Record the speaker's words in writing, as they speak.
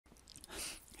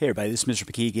Hey everybody, this is Mr.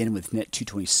 McKee again with Net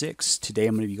 226. Today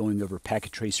I'm going to be going over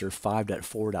Packet Tracer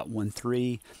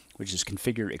 5.4.13, which is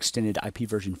Configure Extended IP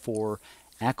version 4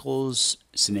 ACLs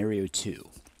Scenario 2.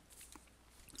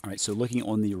 Alright, so looking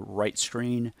on the right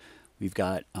screen, we've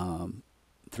got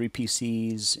 3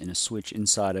 PCs and a switch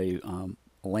inside a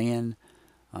LAN.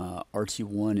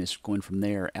 RT1 is going from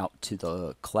there out to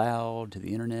the cloud, to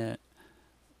the internet,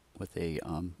 with a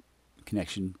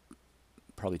connection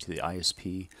probably to the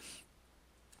ISP.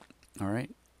 All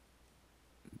right,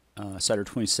 CIDR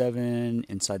 27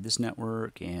 inside this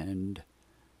network, and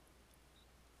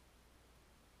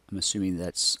I'm assuming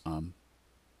that's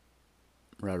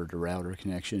router to router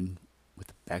connection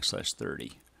with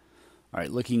 /30. All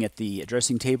right, looking at the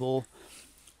addressing table,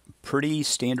 pretty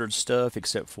standard stuff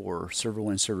except for server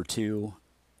 1 and server 2.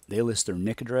 They list their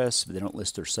NIC address, but they don't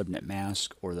list their subnet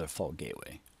mask or their default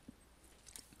gateway.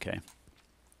 Okay.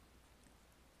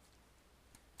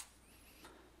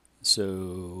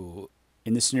 So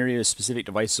in this scenario, specific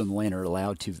devices on the LAN are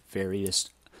allowed to various,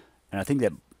 and I think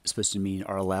that's supposed to mean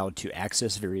are allowed to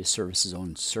access various services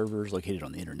on servers located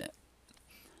on the internet.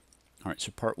 All right,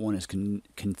 so part 1 is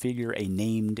configure a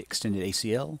named extended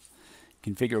ACL.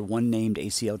 Configure one named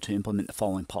ACL to implement the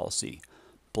following policy.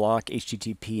 Block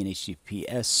HTTP and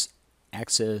HTTPS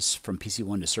access from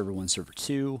PC1 to server 1, server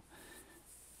 2.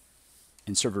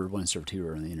 And server 1 and server 2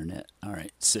 are on the internet. All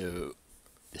right, so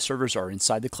the servers are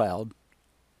inside the cloud.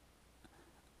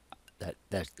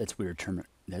 That's weird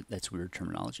that's weird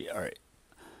terminology. All right,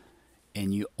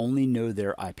 and you only know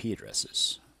their IP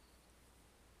addresses.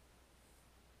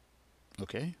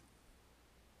 Okay.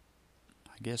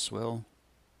 I guess, well,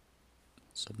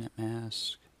 subnet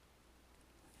mask.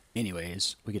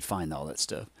 Anyways, we could find all that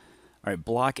stuff. All right,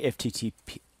 block FTP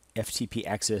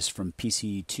access from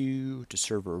PC2 to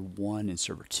server 1 and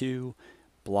server 2.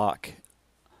 Block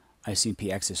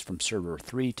ICMP access from server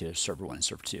 3 to server 1 and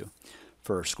server 2.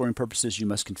 For scoring purposes, you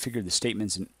must configure the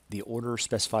statements in the order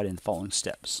specified in the following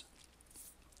steps.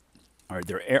 All right,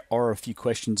 there are a few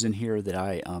questions in here that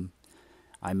I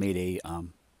made a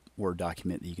Word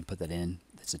document that you can put that in.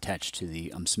 That's attached to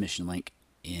the submission link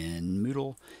in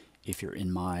Moodle if you're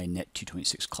in my Net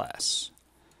 226 class.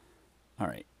 All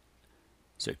right,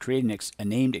 so create a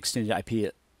named extended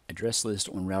IP address list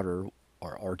on router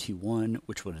or RT1,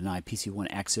 which will deny PC1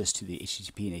 access to the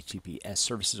HTTP and HTTPS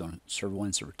services on server 1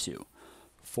 and server 2.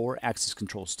 4 access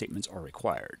control statements are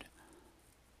required.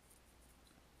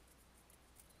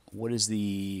 What is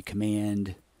the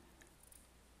command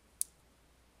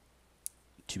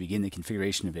to begin the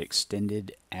configuration of an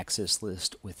extended access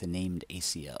list with a named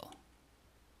ACL?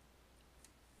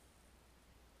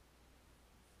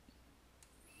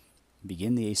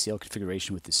 Begin the ACL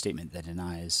configuration with the statement that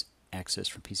denies access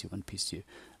from PC1 to PC2.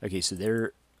 Okay, so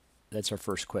that's our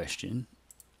first question.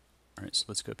 All right, so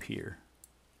let's go up here.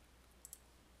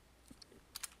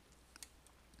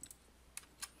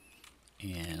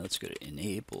 And let's go to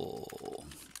enable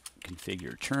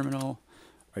configure terminal. All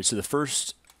right, so the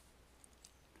first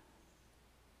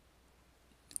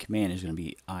command is going to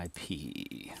be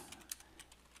IP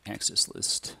access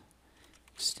list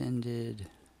extended.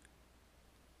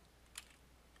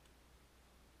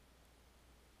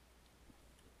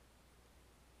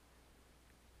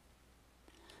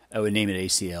 I would name it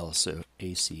ACL, so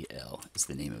ACL is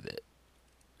the name of it.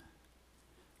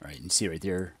 All right, you see right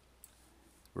there,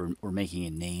 we're making a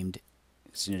named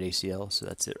extended ACL, so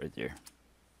that's it right there.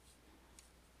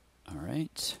 All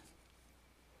right,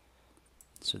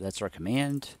 so that's our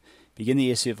command. Begin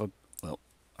the ACL, well,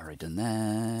 already done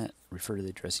that. Refer to the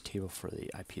addressing table for the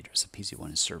IP address of PC1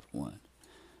 and server 1.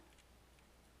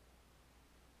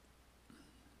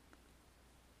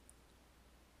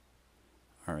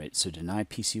 All right, so deny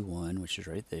PC1, which is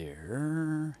right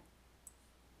there.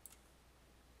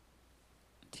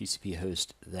 TCP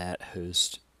host that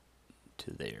host to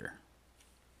there.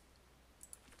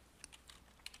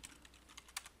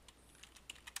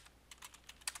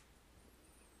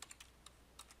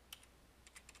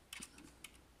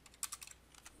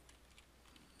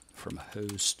 From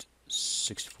host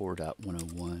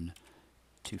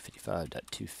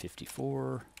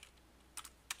 64.101.255.254,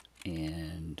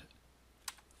 and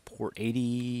port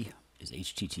 80 is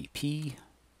HTTP.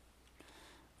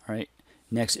 All right.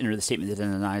 Next, enter the statement that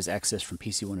denies access from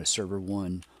PC1 to server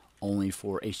 1 only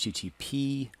for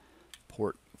HTTP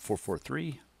port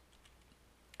 443.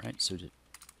 All right. So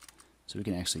we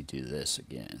can actually do this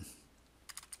again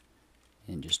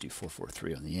and just do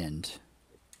 443 on the end.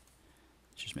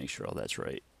 Just make sure all that's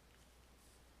right.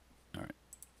 All right.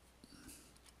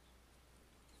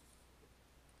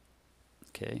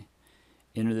 Okay.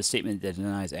 Enter the statement that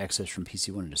denies access from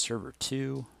PC1 to server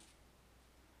 2.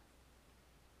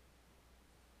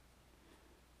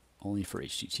 only for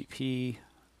HTTP.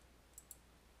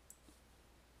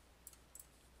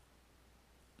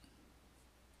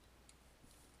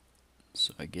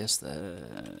 So I guess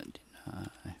that deny.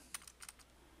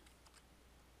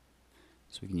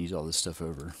 So we can use all this stuff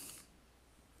over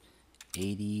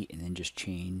 80 and then just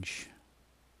change.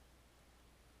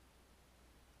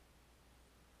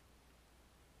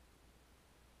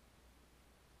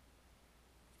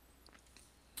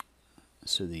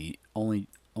 So the only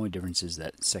difference is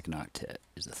that second octet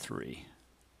is a 3.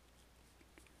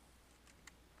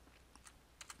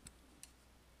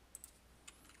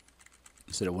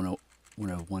 Instead of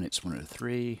 101, it's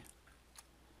 103.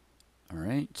 All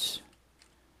right.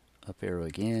 Up arrow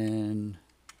again.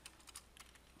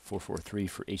 443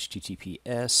 for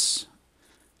HTTPS.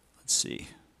 Let's see.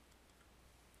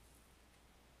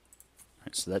 All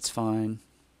right, so that's fine.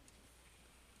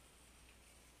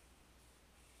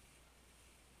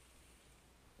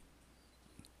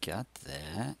 Got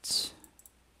that.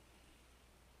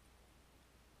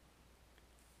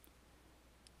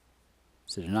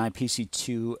 So deny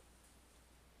PC2,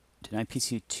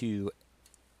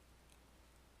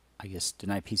 I guess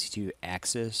deny PC2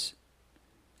 access,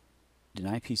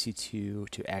 deny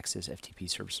PC2 to access FTP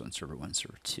service on server 1,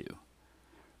 server 2.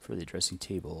 For the addressing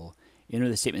table, enter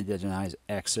the statement that denies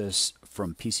access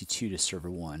from PC2 to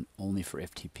server 1 only for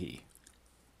FTP.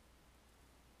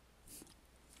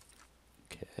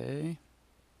 Okay.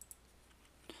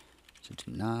 So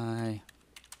deny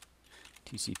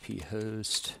TCP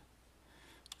host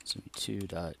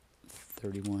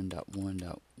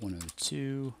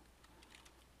 72.31.1.102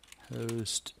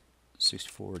 host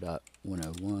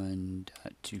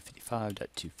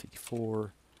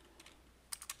 64.101.255.254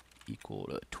 equal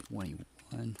to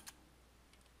 21.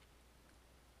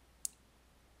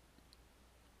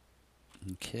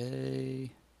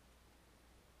 Okay.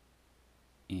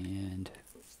 And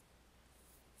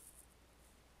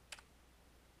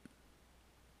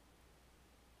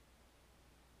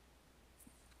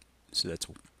so that's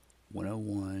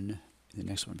 101. The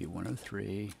next one would be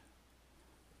 103.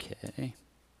 Okay.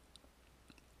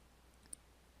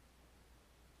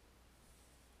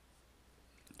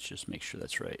 Let's just make sure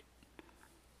that's right.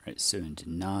 All right, so in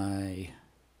deny,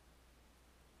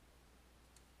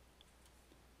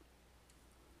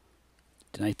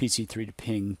 deny PC3 to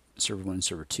ping server 1,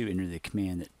 server 2, enter the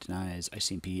command that denies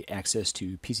ICMP access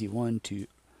to PC1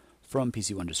 from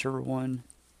PC1 to server 1.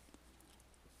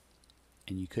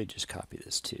 And you could just copy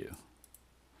this too.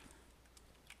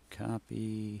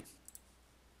 Copy.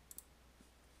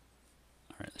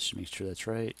 All right, let's just make sure that's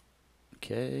right.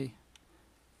 Okay.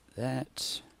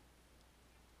 That.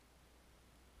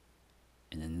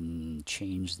 And then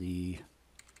change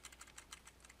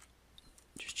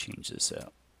just change this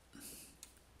out.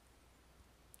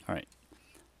 All right.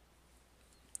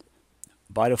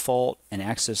 By default, an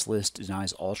access list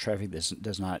denies all traffic that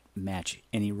does not match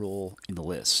any rule in the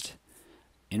list.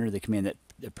 Enter the command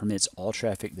that permits all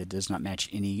traffic that does not match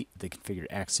any of the configured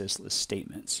access list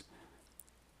statements.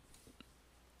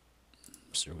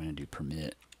 So we're going to do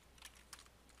permit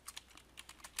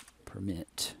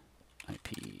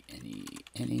IP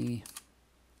any.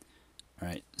 All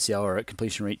right, see how our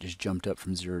completion rate just jumped up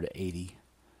from 0 to 80.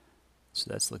 So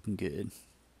that's looking good.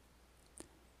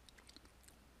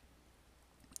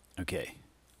 Okay,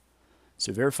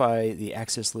 so verify the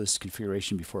access list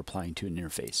configuration before applying to an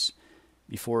interface.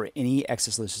 Before any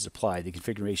access list is applied, the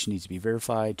configuration needs to be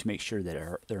verified to make sure that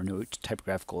there are no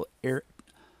typographical errors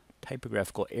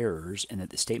and that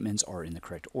the statements are in the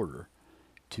correct order.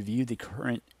 To view the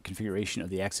current configuration of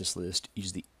the access list,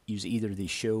 use either the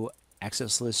show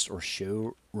access list or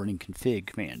show running config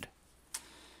command.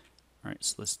 All right,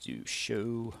 so let's do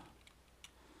show.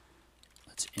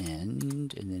 Let's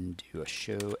end and then do a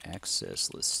show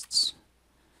access lists.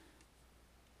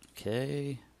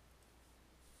 Okay.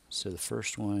 So the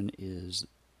first one is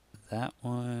that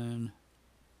one,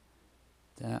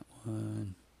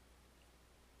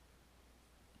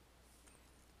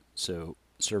 So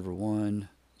server 1,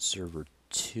 server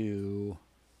 2,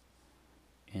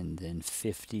 and then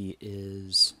 50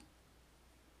 is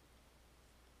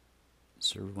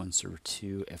server 1, server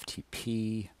 2,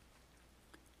 FTP.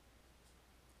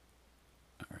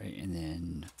 All right, and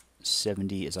then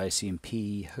 70 is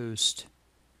ICMP host.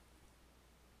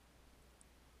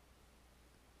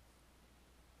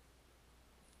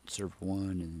 Server 1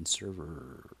 and then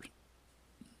server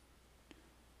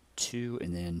 2,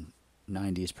 and then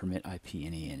 90 is permit IP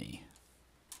any.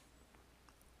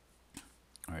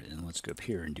 All right, and let's go up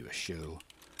here and do a show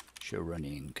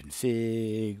running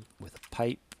config with a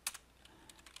pipe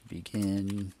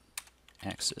begin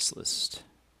access list.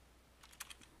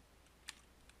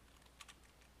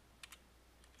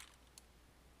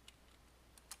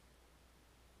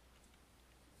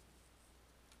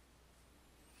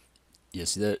 Yeah,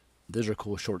 see that those are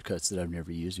cool shortcuts that I've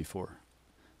never used before.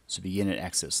 So begin at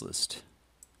access list.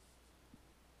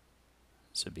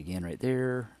 So begin right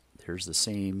there. There's the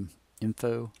same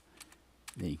info.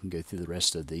 Then you can go through the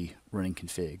rest of the running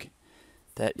config.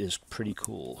 That is pretty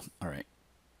cool. All right.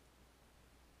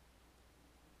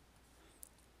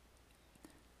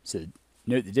 So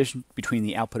note the difference between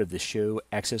the output of the show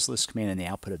access list command and the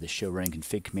output of the show running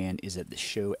config command is that the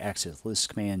show access list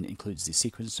command includes the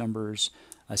sequence numbers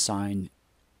assigned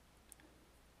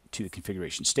to the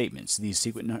configuration statements. These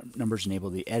sequence numbers enable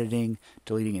the editing,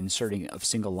 deleting, and inserting of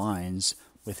single lines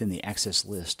within the access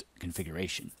list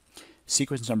configuration.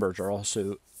 Sequence numbers are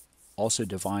also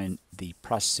define the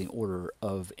processing order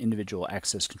of individual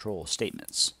access control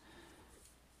statements,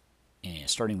 and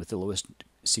starting with the lowest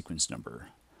sequence number.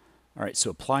 All right, so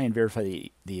apply and verify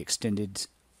the extended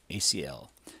ACL.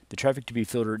 The traffic to be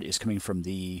filtered is coming from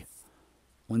the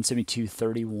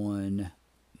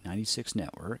 172.31.96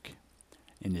 network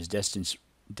and is destined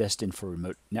for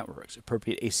remote networks.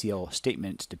 Appropriate ACL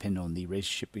statements depend on the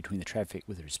relationship between the traffic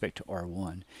with respect to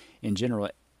R1. In general,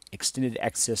 extended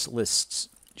access lists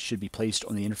should be placed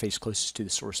on the interface closest to the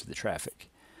source of the traffic.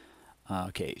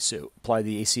 Okay, so apply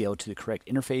the ACL to the correct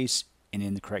interface and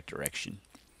in the correct direction.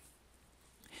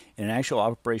 In an actual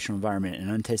operational environment, an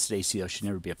untested ACL should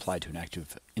never be applied to an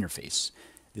active interface.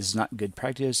 This is not good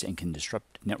practice and can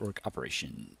disrupt network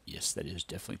operation. Yes, that is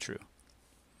definitely true.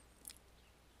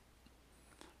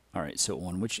 All right, so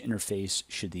on which interface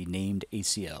should the named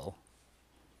ACL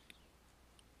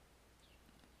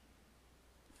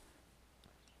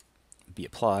be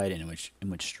applied and in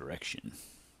which direction?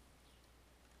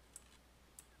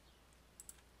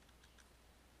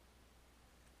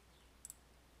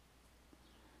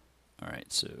 All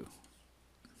right, so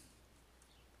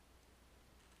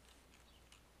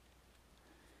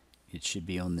it should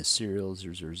be on the serial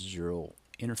 000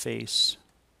 interface.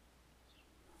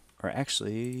 Or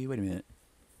actually, wait a minute.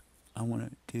 I want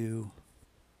to do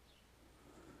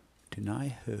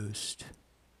deny host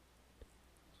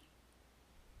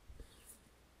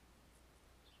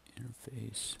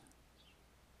interface.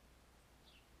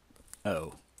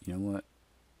 Oh, you know what?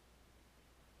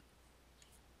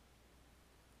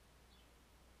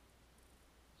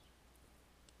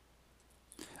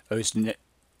 Oh, it's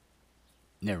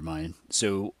never mind.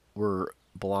 So we're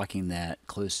blocking that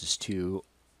closest to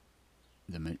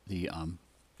the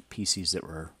PCs that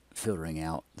we're filtering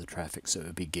out the traffic, so it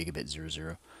would be gigabit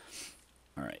 00.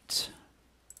 All right.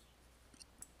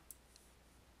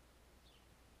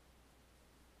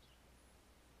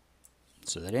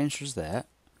 So that answers that.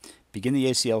 Begin the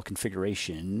ACL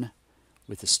configuration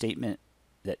with a statement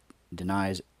that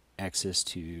denies access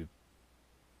to.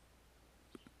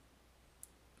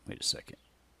 Wait a second.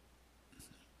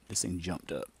 This thing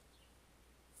jumped up.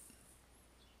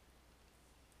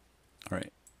 All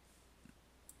right.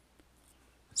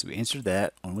 So we answered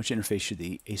that. On which interface should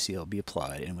the ACL be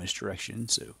applied and in which direction?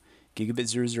 So gigabit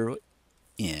 00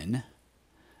 in.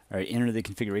 All right, enter the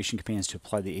configuration commands to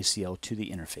apply the ACL to the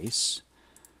interface.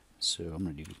 So I'm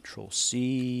going to do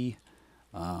Control-C,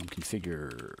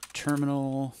 configure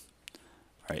terminal.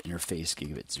 All right, interface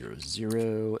gigabit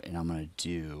 00, and I'm going to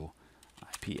do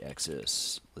IP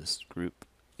access list group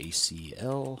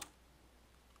ACL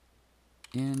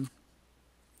in.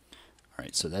 All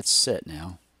right, so that's set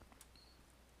now.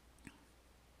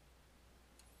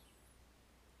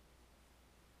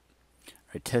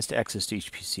 All right, test access to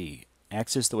each PC.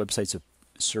 Access the websites of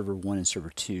server 1 and server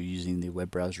 2 using the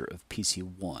web browser of PC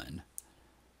 1.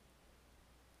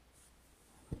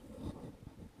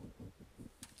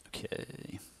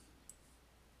 Okay.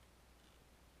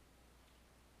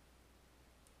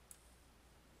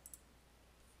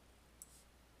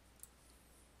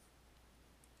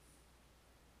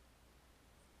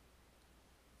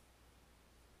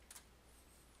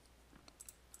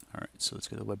 All right, so let's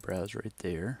go to the web browser right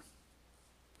there.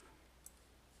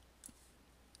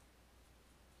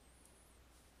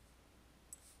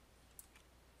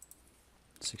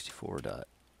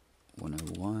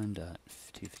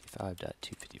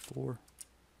 .101.255.254. All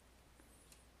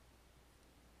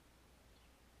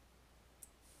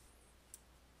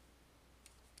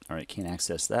right, can't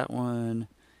access that one.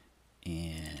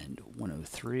 And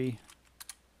 103.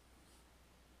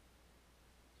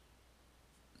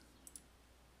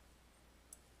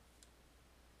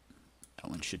 That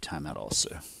one should time out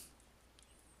also.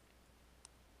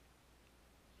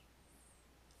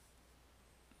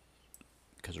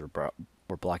 Because we're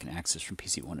blocking access from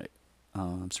PC 1 to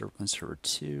server 1, server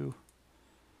 2.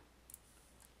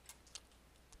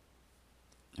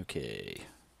 Okay.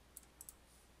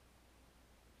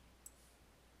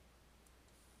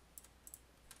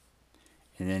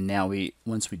 And then now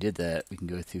once we did that, we can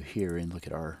go through here and look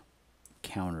at our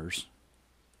counters.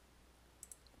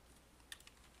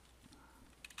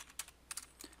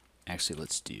 Actually,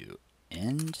 let's do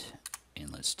end,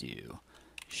 and let's do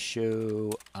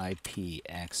show IP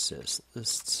access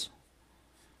lists.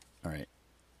 All right.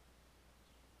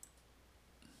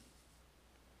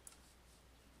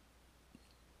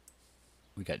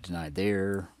 We got denied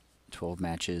there, 12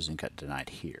 matches, and got denied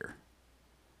here.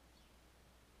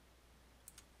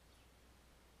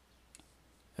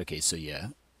 Okay, so yeah,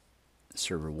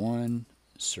 server 1,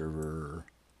 server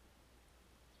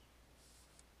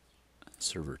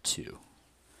 2.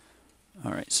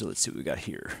 All right, so let's see what we got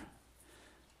here.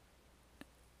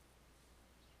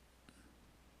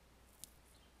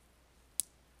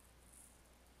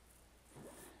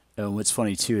 Oh, what's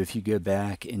funny too, if you go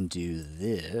back and do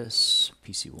this,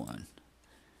 PC1,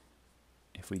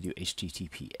 if we do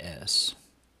HTTPS,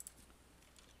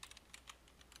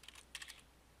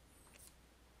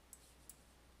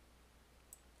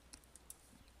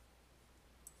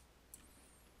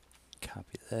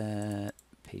 copy that,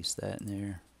 paste that in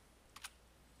there.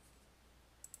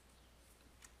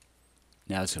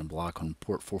 Now it's going to block on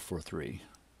port 443.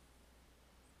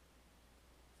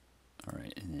 All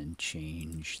right, and then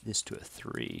change this to a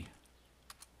 3.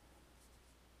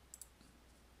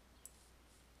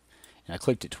 And I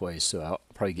clicked it twice, so I'll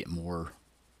probably get more.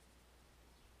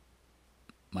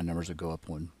 My numbers will go up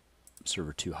on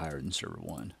server 2 higher than server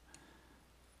 1.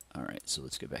 All right, so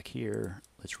let's go back here.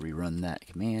 Let's rerun that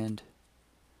command.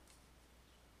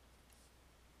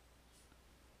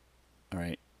 All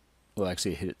right, well,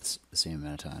 actually, I hit it the same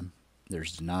amount of time.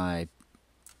 There's deny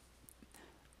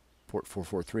port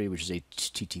 443, which is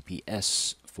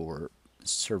HTTPS for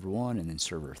server 1 and then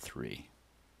server 3,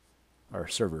 or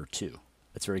server 2.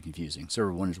 That's very confusing.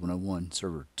 Server 1 is 101,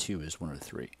 server 2 is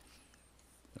 103.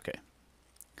 Okay.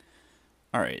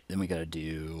 All right, then we got to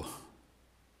do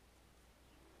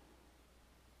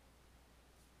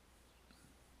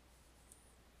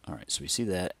all right, so we see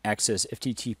that access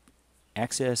FTP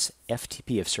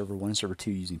of server 1 and server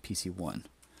 2 using PC1. All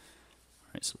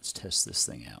right, so let's test this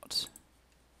thing out.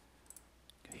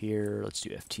 Go here, let's do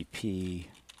FTP.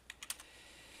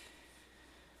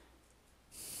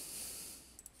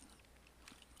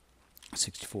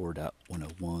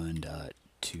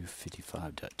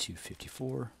 .101.255.254.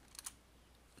 All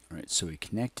right, so we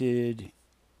connected.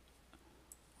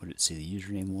 What did it say the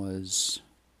username was?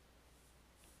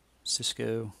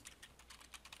 Cisco.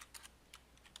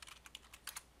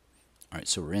 All right,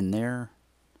 so we're in there.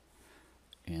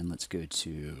 And let's go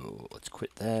to, let's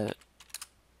quit that.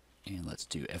 And let's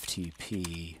do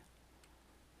FTP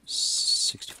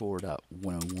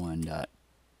 64.101.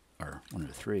 Or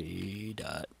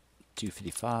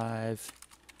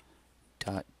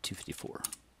 103.255.254.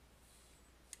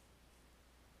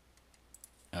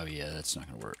 Oh yeah, that's not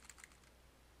going to work.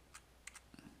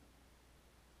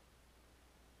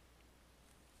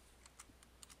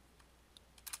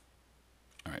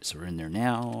 All right, so we're in there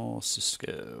now.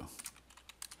 Cisco.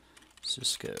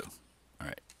 All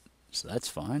right, so that's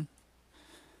fine.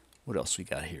 What else we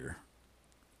got here?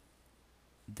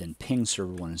 Then ping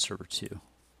server 1 and server 2.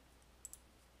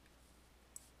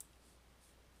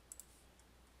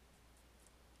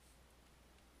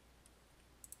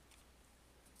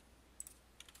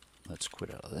 Let's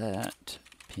quit out of that.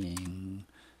 Ping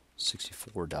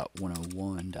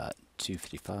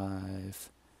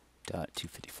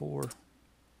 64.101.255.254.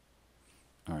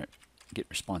 All right, get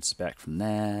responses back from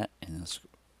that, and let's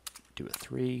do a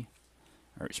 3.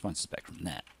 All right, responses back from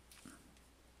that.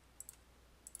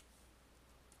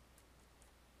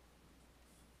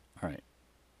 All right.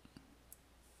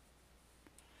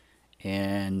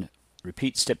 And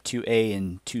repeat step 2A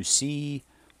and 2C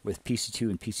with PC2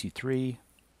 and PC3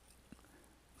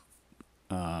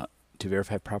 to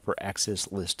verify proper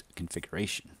access list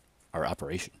configuration or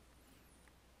operation.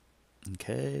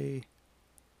 Okay.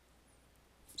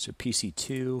 So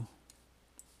PC2.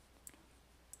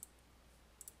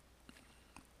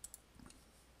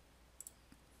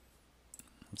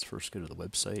 Let's first go to the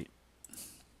website.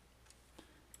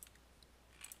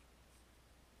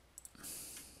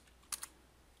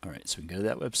 All right, so we can go to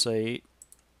that website.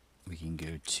 We can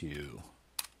go to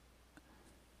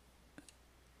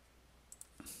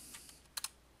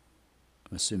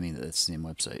I'm assuming that that's the same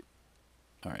website.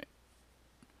 All right.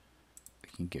 We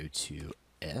can go to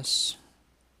S.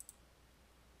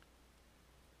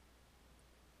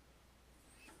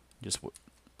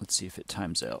 Let's see if it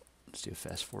times out. Let's do a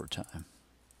fast forward time.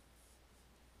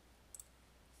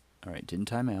 All right, didn't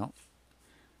time out.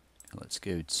 Let's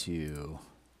go to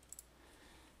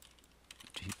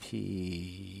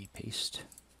FTP paste.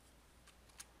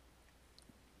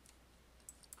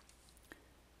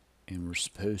 And we're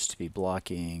supposed to be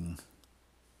blocking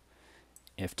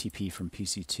FTP from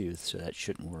PC2, so that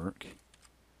shouldn't work.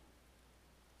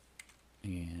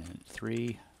 And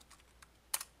 3.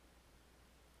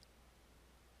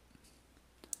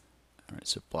 Alright,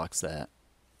 so it blocks that.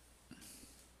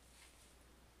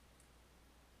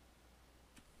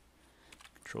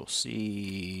 Control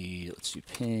C, let's do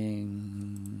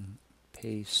ping,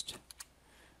 paste.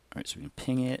 Alright, so we can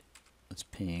ping it. Let's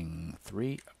ping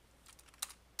 3,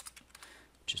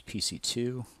 which is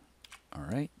PC2.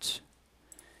 Alright.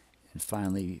 And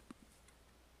finally,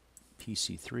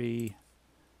 PC3.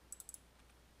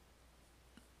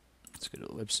 Let's go to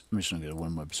the web. I'm just going to go to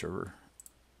one web server.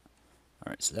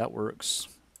 Alright, so that works.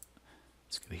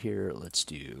 Let's go here. Let's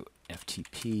do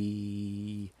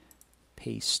FTP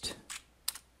paste.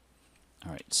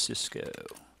 Alright, Cisco.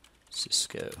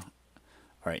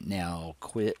 Alright, now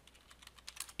quit.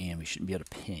 And we shouldn't be able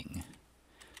to ping.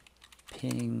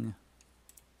 Ping.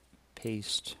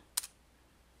 Paste.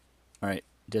 Alright,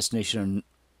 destination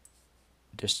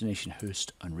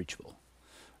host unreachable.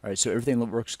 Alright, so everything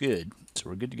works good. So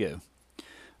we're good to go.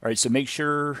 Alright, so make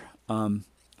sure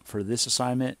for this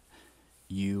assignment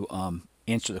you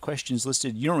answer the questions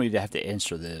listed. You don't really have to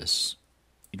answer this.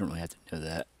 You don't really have to know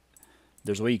that.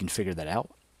 There's a way you can figure that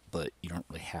out, but you don't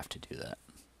really have to do that.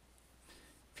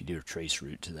 If you do a trace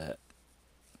route to that,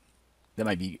 that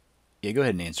might be, yeah, go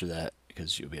ahead and answer that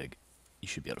because you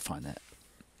should be able to find that.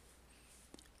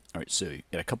 All right, so you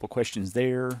got a couple questions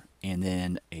there, and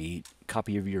then a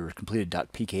copy of your completed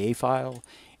 .pka file,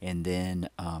 and then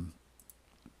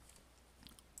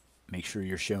make sure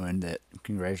you're showing that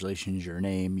congratulations, your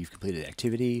name, you've completed the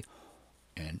activity,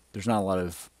 and there's not a lot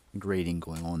of grading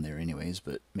going on there anyways,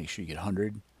 but make sure you get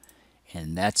 100,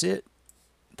 and that's it.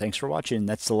 Thanks for watching.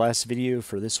 That's the last video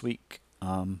for this week,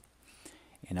 and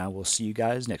I will see you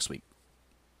guys next week.